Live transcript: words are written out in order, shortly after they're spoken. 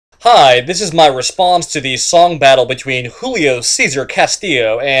Hi, this is my response to the song battle between Julio Cesar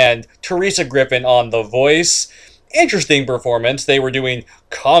Castillo and Theresa Griffin on The Voice. Interesting performance. They were doing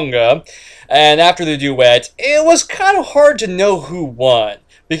Conga, and after the duet, it was kind of hard to know who won.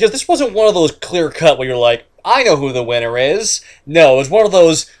 Because this wasn't one of those clear-cut where you're like, I know who the winner is. No, it was one of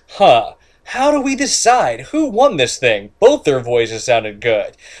those, how do we decide who won this thing? Both their voices sounded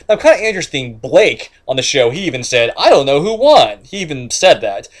good. Now, kind of interesting, Blake on the show, he even said, I don't know who won. He even said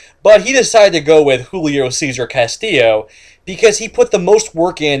that. But he decided to go with Julio Cesar Castillo because he put the most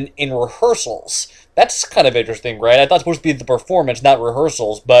work in rehearsals. That's kind of interesting, right? I thought it was supposed to be the performance, not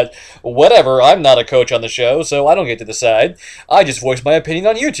rehearsals, but whatever, I'm not a coach on the show, so I don't get to decide. I just voice my opinion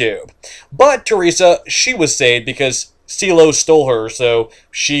on YouTube. But Theresa, she was saved because CeeLo stole her, so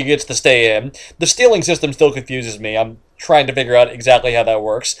she gets to stay in. The stealing system still confuses me. I'm trying to figure out exactly how that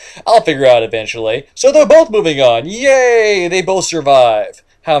works. I'll figure out eventually. So they're both moving on. Yay! They both survive.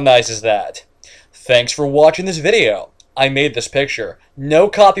 How nice is that? Thanks for watching this video. I made this picture. No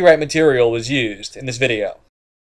copyright material was used in this video.